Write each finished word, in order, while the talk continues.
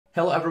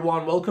Hello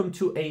everyone, welcome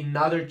to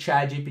another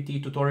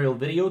ChatGPT tutorial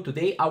video.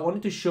 Today I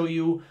wanted to show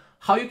you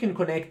how you can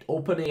connect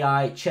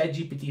OpenAI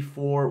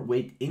ChatGPT-4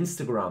 with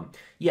Instagram.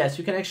 Yes,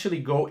 you can actually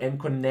go and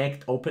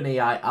connect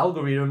OpenAI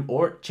algorithm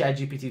or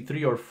ChatGPT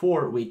 3 or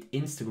 4 with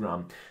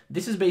Instagram.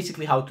 This is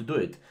basically how to do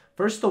it.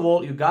 First of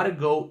all, you gotta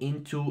go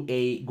into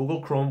a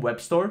Google Chrome web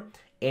store,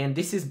 and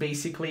this is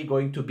basically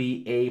going to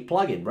be a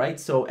plugin, right?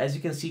 So as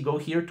you can see, go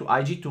here to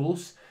IG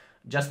Tools,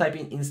 just type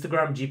in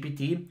Instagram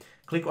GPT,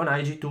 click on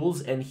IG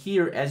Tools, and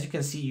here, as you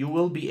can see, you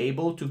will be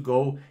able to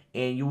go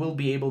and you will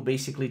be able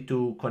basically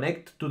to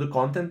connect to the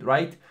content,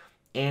 right?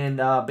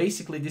 And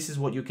basically this is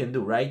what you can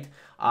do, right?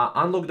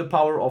 Unlock the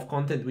power of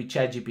content with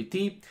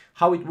ChatGPT.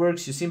 How it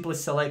works, you simply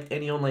select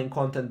any online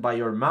content by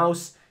your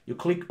mouse, you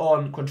click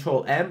on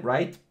Control M,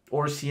 right?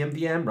 Or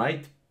CMDM,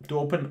 right? To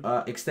open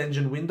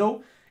extension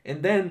window,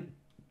 and then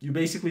you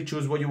basically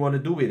choose what you want to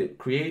do with it.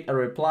 Create a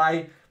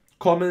reply,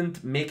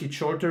 comment, make it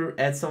shorter,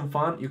 add some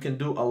font. You can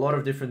do a lot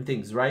of different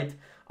things, right?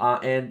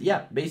 And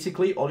yeah,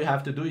 basically all you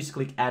have to do is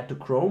click add to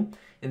Chrome,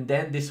 and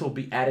then this will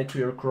be added to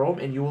your Chrome,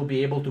 and you will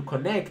be able to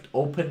connect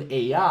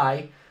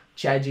OpenAI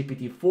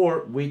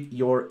ChatGPT-4 with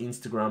your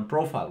Instagram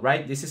profile,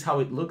 right? This is how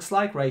it looks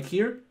like right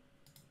here.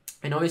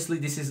 And obviously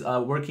this is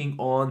working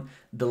on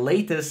the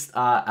latest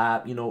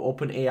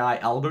OpenAI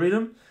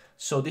algorithm.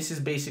 So this is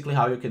basically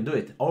how you can do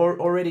it.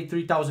 Already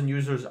 3,000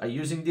 users are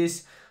using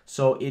this,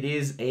 so it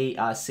is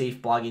a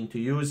safe plugin to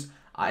use.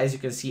 As you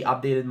can see,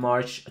 updated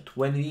March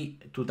 20,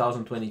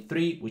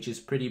 2023, which is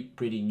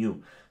pretty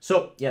new.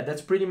 So yeah,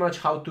 that's pretty much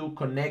how to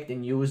connect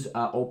and use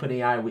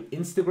OpenAI with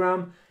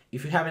Instagram.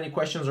 If you have any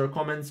questions or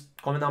comments,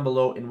 comment down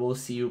below, and we'll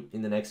see you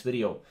in the next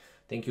video.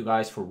 Thank you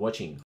guys for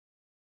watching.